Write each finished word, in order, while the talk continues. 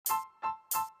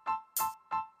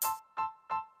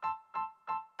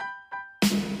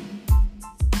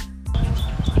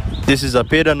This is a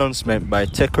paid announcement by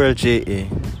TechWorld JA.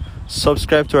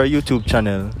 Subscribe to our YouTube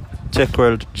channel,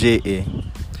 TechWorld JA.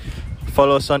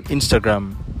 Follow us on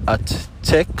Instagram at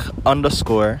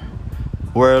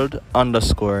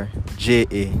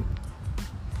tech_world_JA.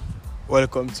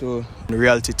 Welcome to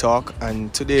Reality Talk,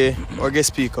 and today our guest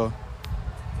speaker,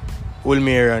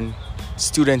 Ulmarian,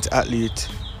 student athlete,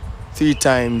 3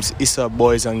 times ISA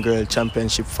Boys and Girls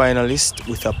Championship finalist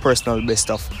with a personal best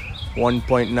of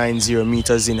 1.90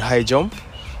 meters in high jump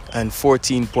and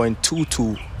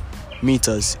 14.22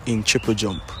 meters in triple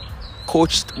jump.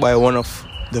 Coached by one of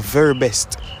the very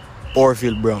best,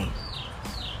 Orville Brown.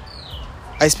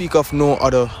 I speak of no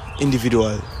other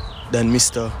individual than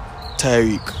Mr.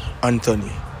 Tyreek Anthony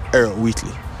Errol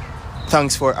Wheatley.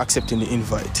 Thanks for accepting the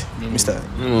invite, Mr.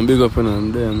 Big up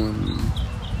on there, man.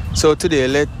 So today,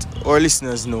 let our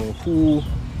listeners know who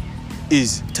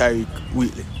is Tyreek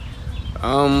Wheatley.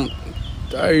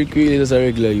 Tyreek Wheatley is a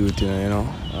regular youth, you know.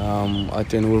 I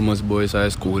attend Wolmer's Boys High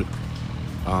School.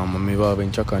 I'm involved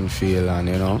in track and field, and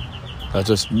you know, that's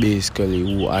just basically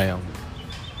who I am.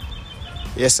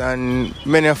 Yes, and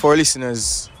many of our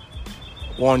listeners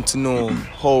want to know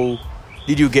how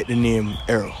did you get the name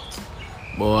Errol?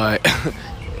 Boy,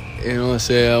 you know,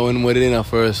 say when we did in the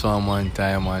first one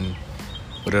time, and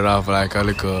we did have like a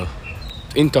little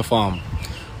interfarm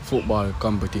football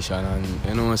competition, and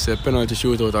you know, say penalty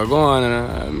shootout are going,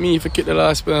 and me if I kick the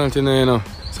last penalty, you know.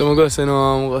 So I go say, no,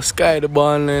 I'm going to sky the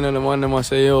ball, you know, the man them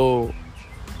say, yo,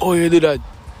 oh, you do that?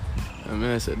 And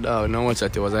I said, dog, now watch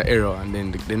that it was an error, and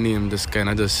then the name just kind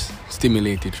of just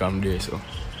stimulated from there, so.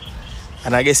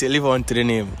 And I guess you live on to the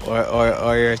name,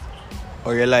 or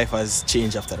your life has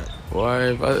changed after that.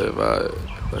 Why,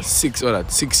 if 6 or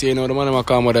that, 6 years now, the man them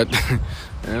come with that.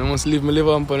 And I must live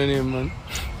on for the name, man.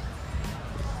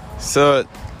 So,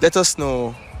 let us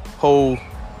know how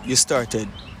you started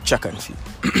track and field.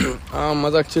 I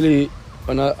was actually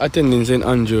attending St.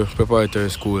 Andrew Preparatory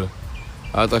School.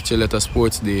 I was actually at a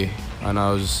sports day, and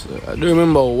I don't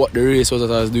remember what the race was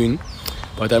that I was doing,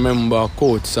 but I remember a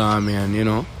coach saw me, and you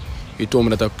know, he told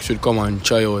me that I should come and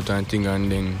try out and thing,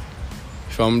 and then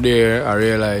from there I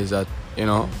realized that, you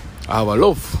know, I have a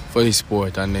love for this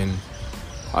sport, and then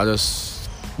I just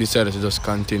decided to just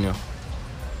continue.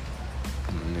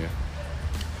 Yeah.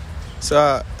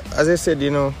 So, as I said, you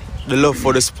know, the love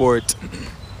for the sport.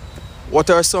 What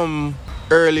are some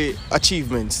early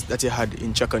achievements that you had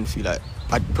in track and field at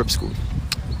prep school?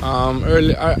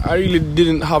 Early, I really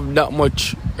didn't have that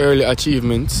much early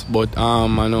achievements, but I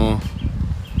don't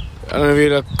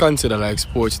really consider like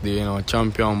sports day, you know,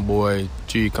 champion boy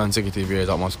 3 consecutive years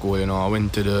at my school, you know. I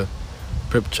went to the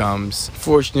prep champs.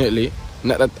 Fortunately,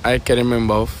 not that I can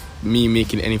remember of me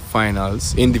making any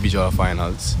finals, individual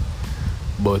finals.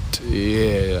 But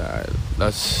yeah,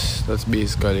 that's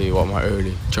basically what my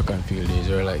early track and field days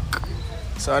were like.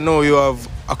 So I know you have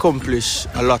accomplished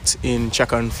a lot in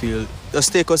track and field.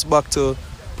 Just take us back to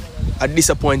a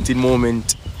disappointing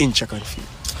moment in track and field.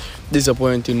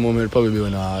 Disappointing moment probably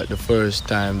when the first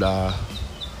time that I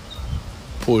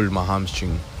pulled my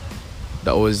hamstring.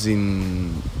 That was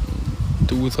in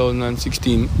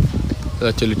 2016. I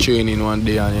was actually training one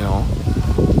day, and you know,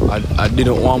 I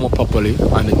didn't warm up properly,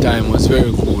 and the time was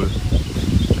very cool,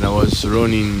 and I was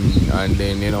running, and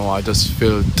then, you know, I just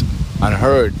felt and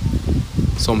heard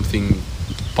something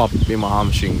pop in my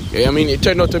hamstring. I mean, it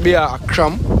turned out to be a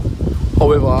cramp.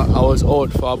 However, I was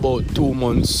out for about 2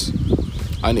 months,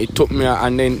 and it took me,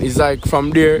 and then it's like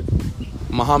from there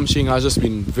my hamstring has just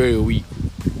been very weak,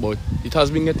 but it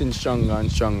has been getting stronger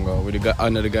and stronger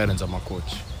under the guidance of my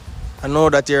coach. I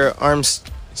know that your arms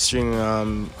string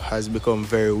has become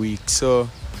very weak, so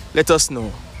let us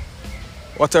know,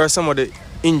 what are some of the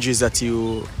injuries that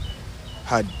you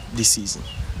had this season?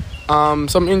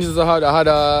 Some injuries I had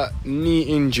a knee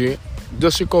injury,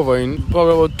 just recovering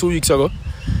probably about 2 weeks ago.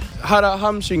 I had a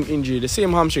hamstring injury, the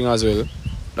same hamstring as well,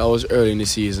 that was early in the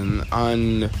season,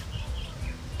 and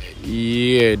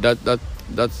yeah,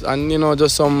 that's, and you know,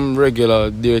 just some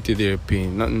regular day-to-day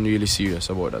pain, nothing really serious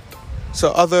about that.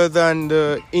 So other than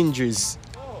the injuries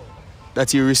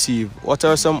that you received, what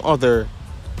are some other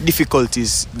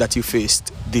difficulties that you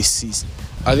faced this season?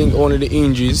 I think only the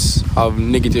injuries have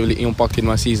negatively impacted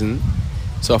my season.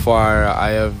 So far,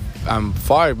 I'm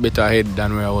far better ahead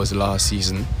than where I was last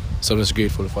season, so I'm just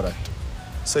grateful for that.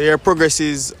 So your progress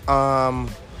is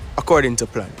according to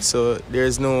plan, so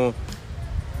there's no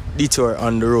detour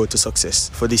on the road to success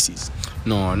for this season?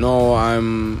 No,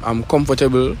 I'm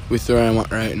comfortable with where I'm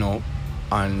at right now,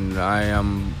 and I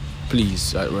am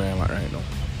pleased at where I'm at right now.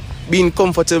 Being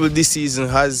comfortable this season,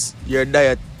 has your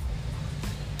diet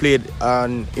played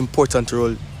an important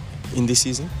role in this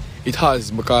season? It has,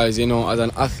 because, you know, as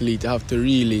an athlete, you have to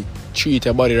really treat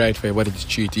your body right for your body to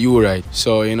treat you right.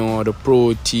 So, you know, the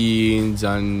proteins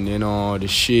and, you know, the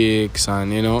shakes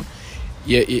and, you know,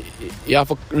 you have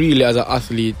to really, as an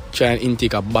athlete, try and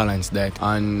intake a balanced diet.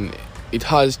 And it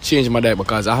has changed my diet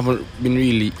because I haven't been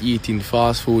really eating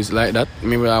fast foods like that.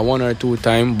 Maybe like 1 or 2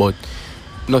 times, but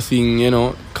nothing, you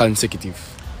know, consecutive.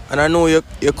 And I know your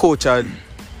coach had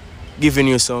given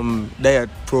you some diet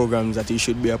programs that you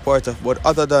should be a part of, but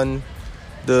other than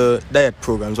the diet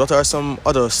programs, what are some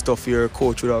other stuff your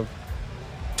coach would have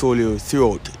told you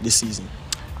throughout the season?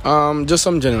 Just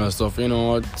some general stuff, you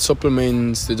know,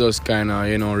 supplements to just kind of,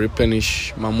 you know,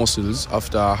 replenish my muscles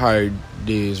after a hard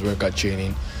day's workout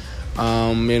training.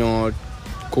 You know,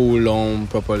 cool down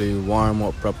properly, warm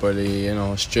up properly, you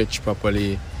know, stretch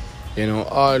properly, you know,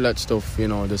 all that stuff, you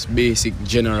know, just basic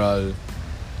general,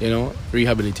 you know,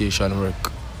 rehabilitation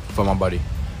work for my body.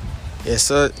 Yes,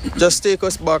 so just take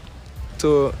us back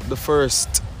to the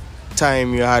first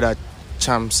time you had a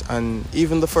champs and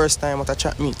even the first time at a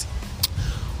chat meet.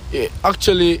 Yeah,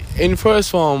 actually, in first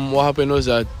form, what happened was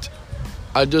that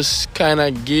I just kind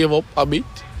of gave up a bit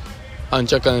on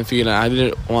track and field, and I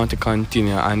didn't want to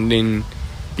continue. And then,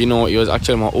 you know, it was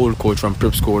actually my old coach from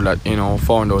prep school that, you know,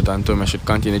 found out and told me I should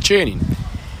continue training.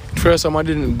 First time I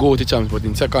didn't go to champs, but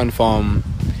in second form,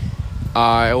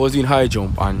 I was in high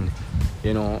jump, and,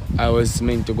 you know, I was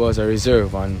meant to go as a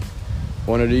reserve, and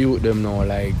one of the youth them now,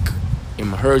 like,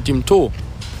 him hurt him toe.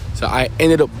 So I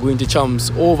ended up going to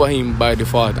champs over him by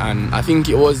default, and I think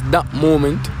it was that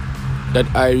moment that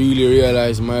I really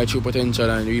realized my true potential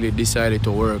and really decided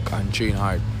to work and train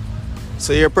hard.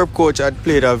 So your prep coach had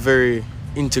played a very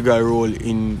integral role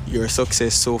in your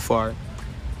success so far.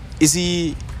 Is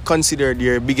he considered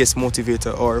your biggest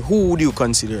motivator, or who would you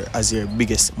consider as your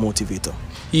biggest motivator?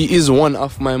 He is one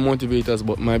of my motivators,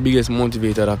 but my biggest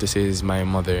motivator, I have to say, is my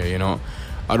mother, you know.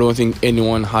 I don't think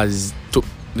anyone has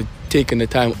taken the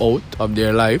time out of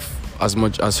their life as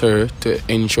much as her to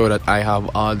ensure that I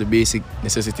have all the basic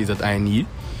necessities that I need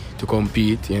to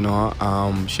compete, you know.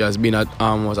 She has been at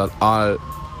almost at all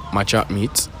my chat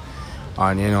meets,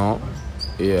 and, you know,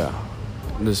 yeah,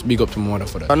 just big up to my mother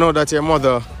for that. I know that your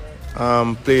mother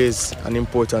plays an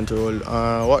important role.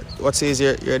 What says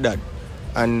your dad,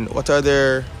 and what are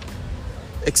their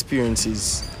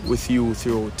experiences with you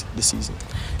throughout the season?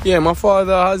 Yeah, my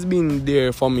father has been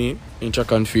there for me in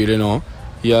track and field, you know.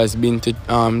 He has been to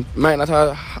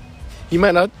he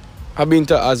might not have been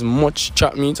to as much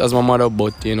chat meets as my mother,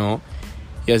 but, you know,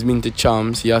 he has been to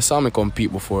champs. He has saw me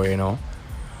compete before, you know,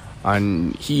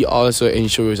 and he also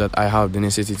ensures that I have the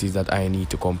necessities that I need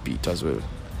to compete as well.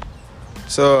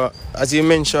 So, as you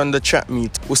mentioned the chat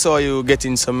meet, we saw you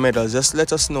getting some medals. Just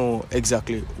let us know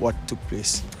exactly what took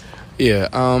place. Yeah,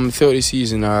 throughout the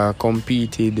season I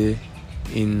competed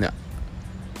in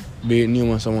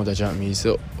numerous amount of chat meets.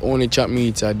 The only chat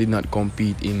meets I did not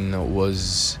compete in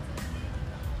was,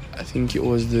 I think it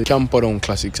was the Camperdown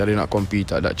Classics. I did not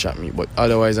compete at that chat meet, but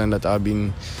otherwise than that I've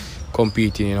been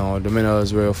competing, you know. The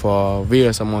medals were for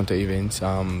various amount of events,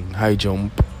 high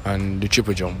jump and the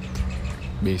triple jump.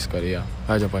 Basically, yeah,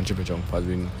 high jump and triple jump has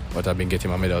been what I've been getting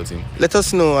my medals in. Let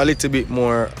us know a little bit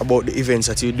more about the events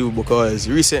that you do, because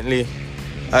recently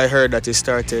I heard that you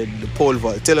started the pole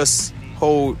vault. Tell us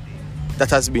how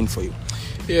that has been for you.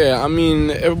 Yeah, I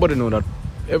mean, everybody know that.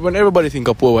 When everybody think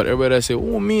of pole vault, everybody say,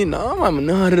 "Oh, me, nah, man, I'm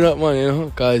not that, man," you know,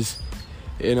 because,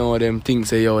 you know, them things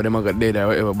say, "Yo, them I got dead or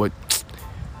whatever," but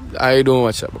I don't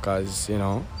watch that because, you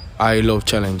know, I love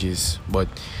challenges. But,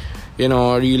 you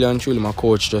know, really and truly, my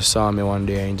coach just saw me one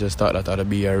day and just thought that I'd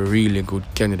be a really good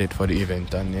candidate for the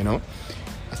event. And, you know,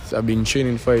 I've been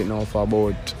training for it now for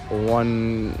about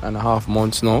 1.5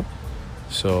 months now.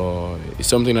 So it's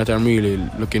something that I'm really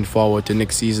looking forward to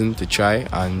next season to try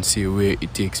and see where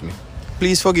it takes me.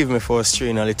 Please forgive me for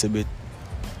straying a little bit,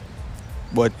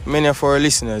 but many of our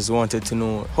listeners wanted to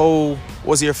know, how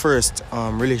was your first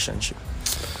relationship?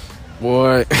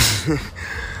 Boy,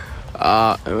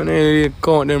 when I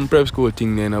count them prep school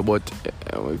thing then, but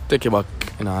take it back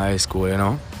in high school, you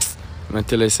know. I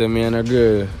tell you, say me and a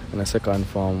girl in a second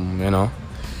form, you know.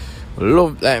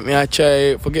 Love, like, me I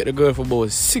try forget the girl for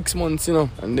about 6 months, you know.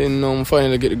 And then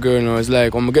finally get the girl now. It's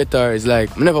like, when I get her, it's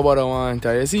like, I never bother want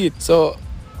her, you see it. So,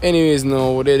 anyways,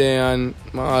 now, we're there and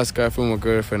I ask her for my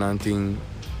girlfriend and thing.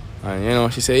 And, you know,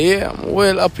 she say, yeah, I'm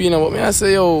well happy, you know. But me I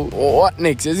say, yo, what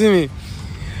next, you see me?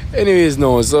 Anyways,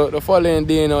 no, so the following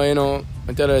day, you know,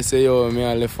 I tell her, I say, yo, me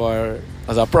I left her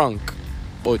as a prank.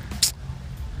 But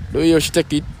the way she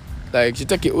take it, like, she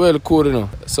take it well cool, you know.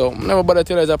 So, I never bother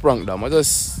tell her it's a prank, though. I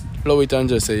just love it and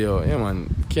just say, yo, yeah,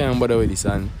 man, can't bother with this.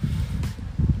 And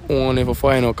only for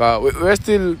find out, because we're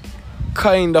still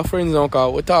kind of friends now,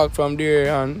 cause we talk from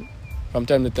there and from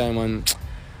time to time, and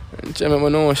she remember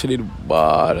know she did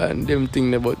bad and them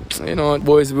thing there, but you know,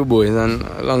 boys be boys, and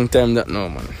a long time that now,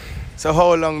 man. So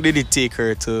how long did it take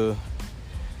her to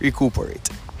recuperate?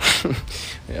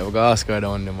 Yeah, we gotta ask her that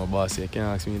one, my boss. You can't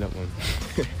ask me that one.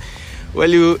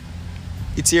 Well,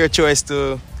 it's your choice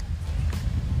to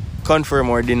confirm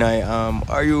or deny.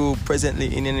 Are you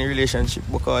presently in any relationship?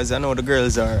 Because I know the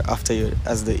girls are after you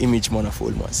as the image man of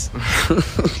Ulmas.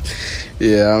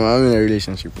 Yeah, I'm in a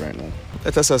relationship right now.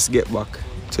 Let us just get back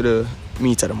to the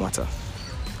meat of the matter.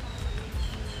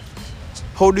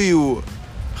 How do you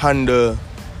handle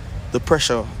the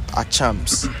pressure at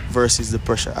champs versus the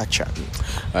pressure at chat meet?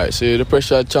 Alright, so the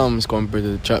pressure at champs compared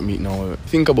to the chat meet now.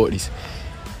 Think about this.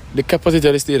 The capacity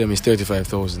of the stadium is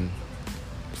 35,000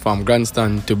 from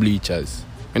grandstand to bleachers.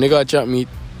 When you got a chat meet,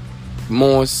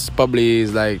 most probably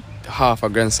is like half a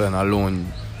grandstand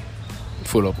alone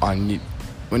full up. And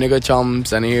when you got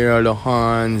champs and you hear all the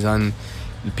horns and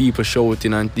the people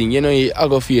shouting and things, you know, I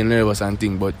go feel nervous and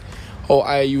things. But how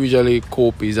I usually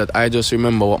cope is that I just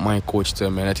remember what my coach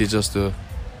told me, and that is just to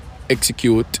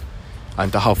execute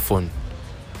and to have fun.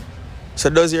 So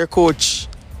does your coach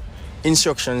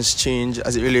instructions change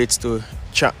as it relates to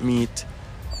chat meet?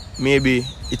 Maybe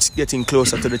it's getting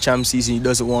closer to the champ season, he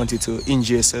doesn't want you to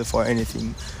injure yourself or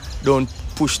anything. Don't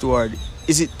push toward.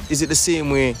 Is it the same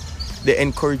way they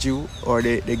encourage you or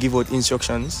they give out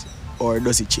instructions, or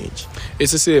does it change?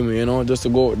 It's the same, you know, just to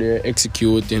go out there,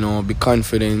 execute, you know, be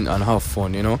confident and have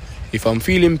fun, you know. If I'm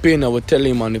feeling pain, I would tell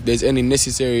him, and if there's any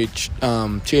necessary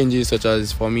changes, such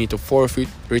as for me to forfeit,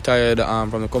 retire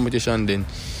from the competition, then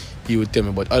he would tell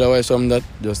me. But otherwise from that,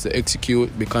 just to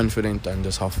execute, be confident and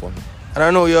just have fun. And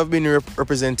I know you have been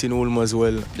representing Ulma as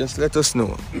well. Just let us know,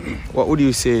 what would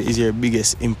you say is your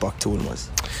biggest impact to Ulmas?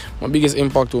 My biggest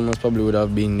impact to Ulmas probably would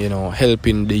have been, you know,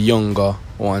 helping the younger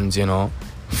ones, you know,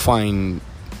 find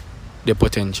their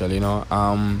potential, you know.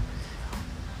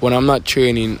 When I'm not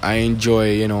training, I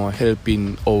enjoy, you know,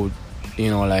 helping out, you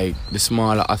know, like the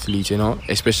smaller athletes, you know,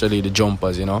 especially the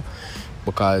jumpers, you know,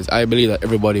 because I believe that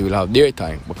everybody will have their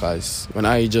time. Because when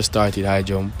I just started high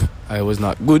jump, I was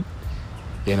not good,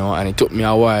 you know, and it took me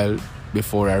a while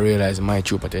before I realized my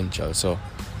true potential. So,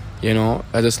 you know,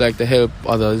 I just like to help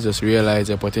others just realize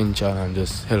their potential and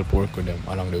just help work with them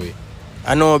along the way.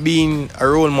 I know, being a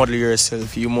role model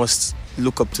yourself, you must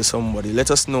look up to somebody. Let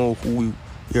us know who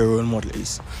your role model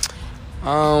is.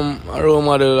 A role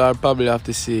model I'd probably have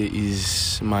to say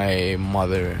is my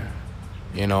mother.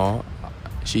 You know,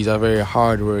 she's a very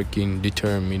hardworking,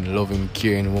 determined, loving,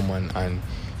 caring woman, and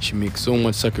she makes so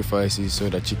much sacrifices so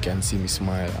that she can see me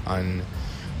smile. And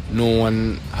no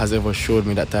one has ever showed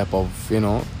me that type of, you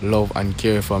know, love and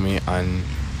care for me. And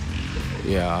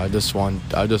yeah, I would just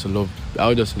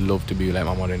love to be like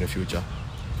my mother in the future.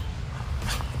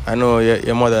 I know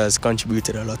your mother has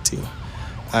contributed a lot to you.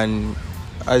 And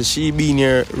has she been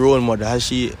your role model? Has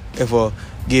she ever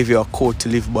gave you a quote to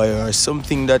live by, or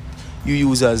something that you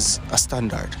use as a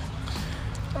standard?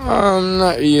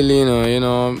 Not really, you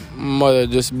know, mother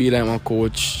just be like my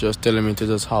coach, just telling me to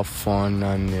just have fun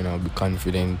and, you know, be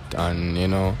confident and, you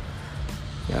know,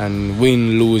 and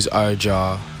win, lose, or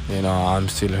draw, you know, I'm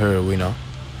still her winner.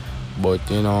 But,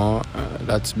 you know,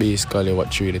 that's basically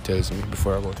what she really tells me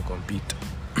before I go to compete.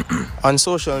 On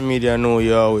social media, I know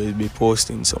you always be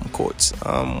posting some quotes.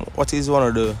 What is one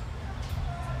of the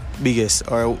biggest,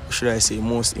 or should I say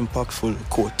most impactful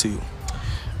quote to you?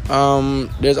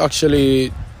 There's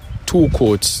actually two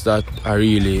quotes that I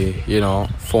really, you know,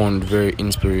 found very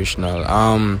inspirational.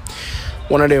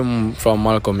 One of them from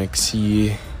Malcolm X,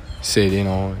 he said, you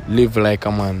know, live like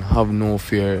a man, have no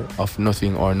fear of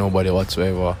nothing or nobody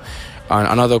whatsoever. And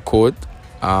another quote,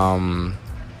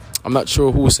 I'm not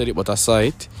sure who said it, but I saw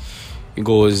it. It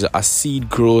goes, a seed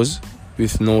grows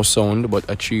with no sound, but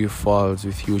a tree falls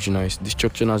with huge noise.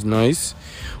 Destruction has noise,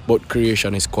 but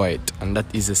creation is quiet. And that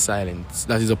is the silence.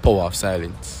 That is the power of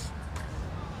silence.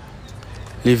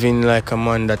 Living like a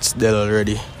man that's dead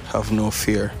already, have no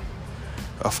fear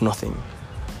of nothing.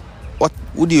 What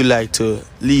would you like to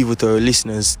leave with our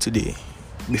listeners today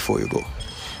before you go?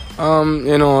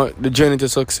 You know, the journey to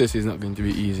success is not going to be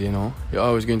easy, you know. You're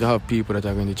always going to have people that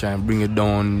are going to try and bring you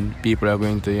down. People are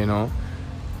going to, you know,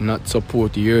 not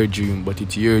support your dream, but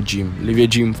it's your dream. Live your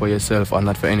dream for yourself and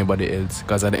not for anybody else.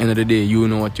 Because at the end of the day, you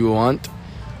know what you want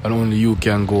and only you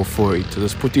can go for it. So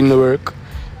just put in the work,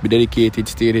 be dedicated,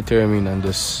 stay determined, and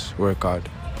just work hard.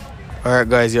 Alright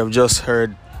guys, you have just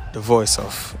heard the voice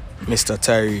of Mr.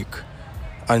 Tyreek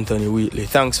Anthony Wheatley.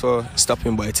 Thanks for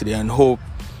stopping by today, and hope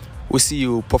we see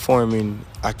you performing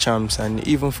at Champs and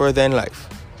even further in life.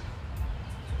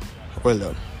 Well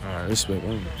done. Alright, respect,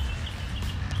 man.